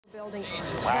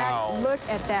Wow. Look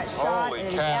at that shot. Holy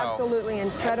It is cow. absolutely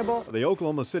incredible. The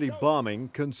Oklahoma City bombing,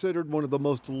 considered one of the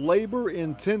most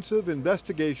labor-intensive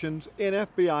investigations in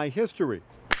FBI history.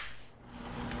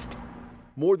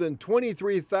 More than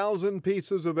 23,000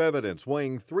 pieces of evidence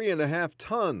weighing 3.5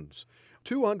 tons,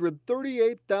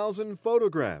 238,000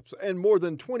 photographs, and more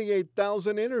than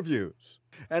 28,000 interviews.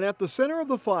 And at the center of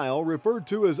the file, referred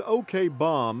to as OK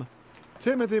Bomb,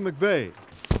 Timothy McVeigh.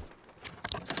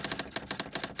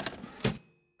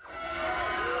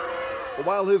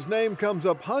 While his name comes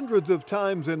up hundreds of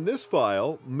times in this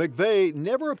file, McVeigh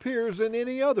never appears in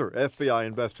any other FBI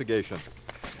investigation.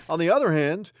 On the other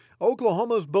hand,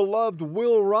 Oklahoma's beloved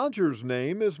Will Rogers'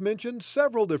 name is mentioned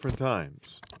several different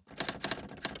times.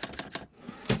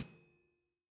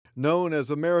 Known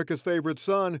as America's favorite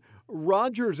son,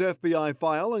 Rogers' FBI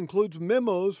file includes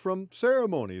memos from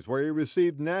ceremonies where he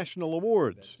received national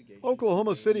awards.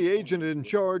 Oklahoma City agent in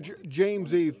charge,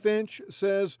 James E. Finch,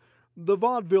 says the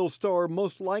vaudeville star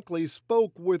most likely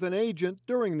spoke with an agent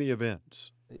during the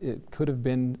events. It could have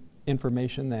been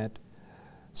information that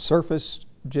surfaced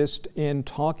just in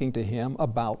talking to him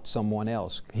about someone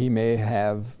else. He may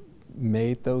have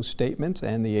made those statements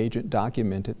and the agent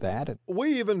documented that.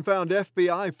 We even found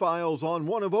FBI files on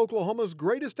one of Oklahoma's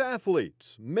greatest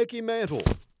athletes, Mickey Mantle.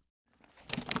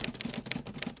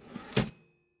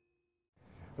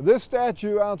 This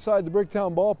statue outside the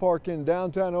Bricktown Ballpark in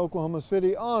downtown Oklahoma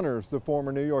City honors the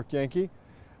former New York Yankee.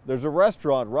 There's a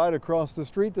restaurant right across the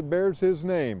street that bears his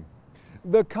name.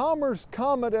 The Commerce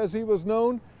Comet, as he was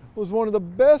known, was one of the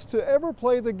best to ever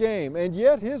play the game, and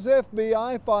yet his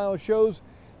FBI file shows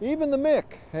even the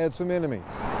Mick had some enemies.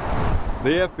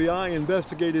 The FBI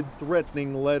investigated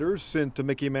threatening letters sent to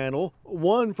Mickey Mantle.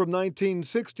 One from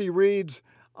 1960 reads,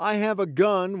 "I have a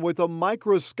gun with a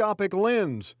microscopic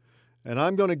lens, and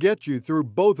I'm going to get you through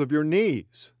both of your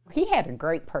knees." He had a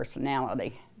great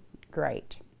personality,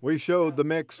 great. We showed the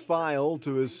Mick's file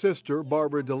to his sister,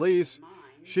 Barbara DeLeese.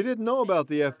 She didn't know about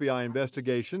the FBI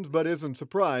investigations, but isn't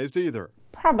surprised either.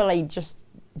 Probably just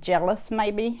jealous,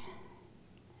 maybe,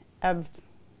 of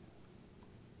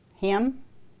him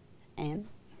and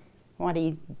what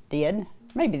he did.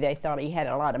 Maybe they thought he had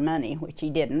a lot of money, which he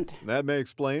didn't. That may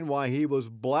explain why he was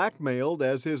blackmailed,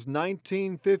 as his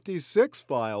 1956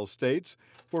 file states,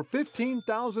 for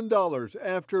 $15,000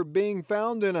 after being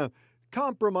found in a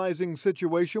compromising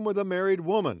situation with a married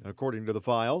woman, according to the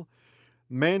file.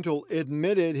 Mantle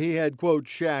admitted he had, quote,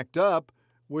 shacked up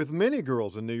with many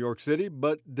girls in New York City,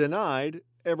 but denied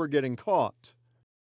ever getting caught.